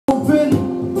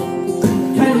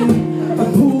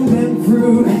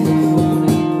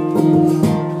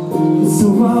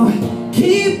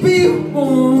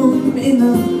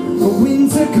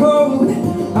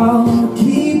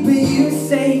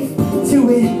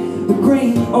we're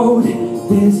growing old.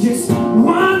 There's just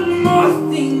one more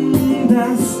thing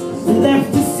that's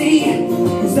left to see.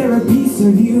 Is there a piece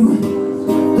of you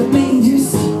that may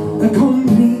just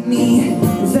complete me?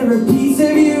 Is there a piece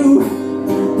of you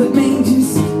that may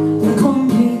just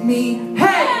complete me?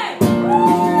 Hey!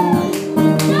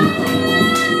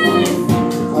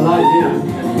 I like you.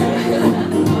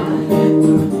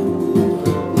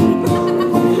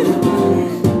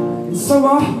 And so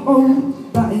I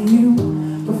hope that you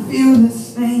will feel the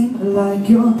same, like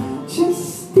your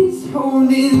chest is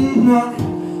holding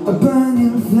a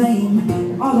burning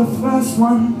flame. Are the first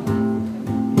one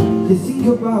you think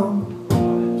about,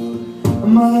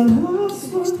 am I the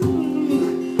last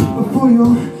one before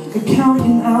you're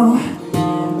counting out?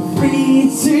 3,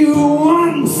 2,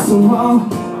 1. So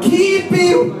I'll keep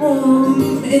it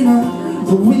warm in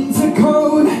a winter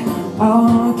cold.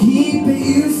 I'll keep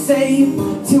you safe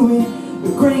till we're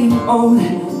growing old.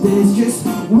 There's just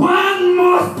one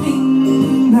more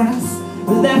thing that's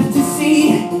left to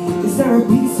see. Is there a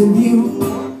piece of you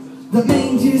that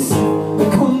may just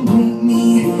complete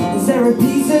me? Is there a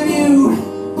piece of you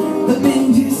that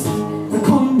may just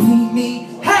complete me?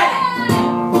 Hey!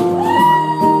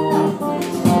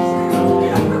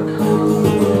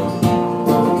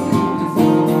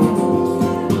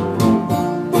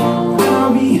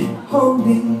 I'll be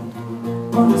holding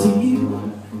onto you,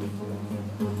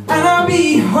 and I'll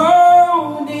be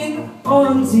holding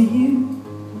onto you.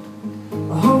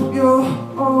 I hope you're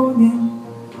holding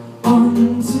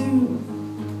onto.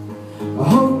 I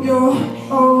hope you're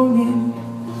holding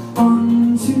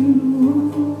onto.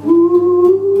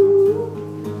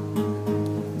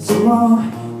 So I'll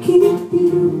keep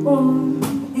you warm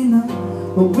in a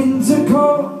winter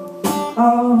coat.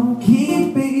 I'll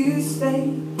keep you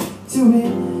safe till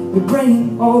we're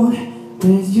growing old.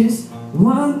 There's just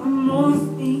one more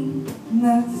thing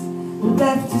that's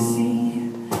left to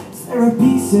see. Is there a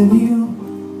piece of you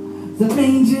that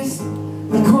may just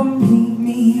complete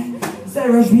me? Is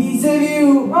there a piece of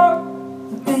you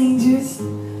that may just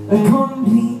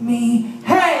complete me?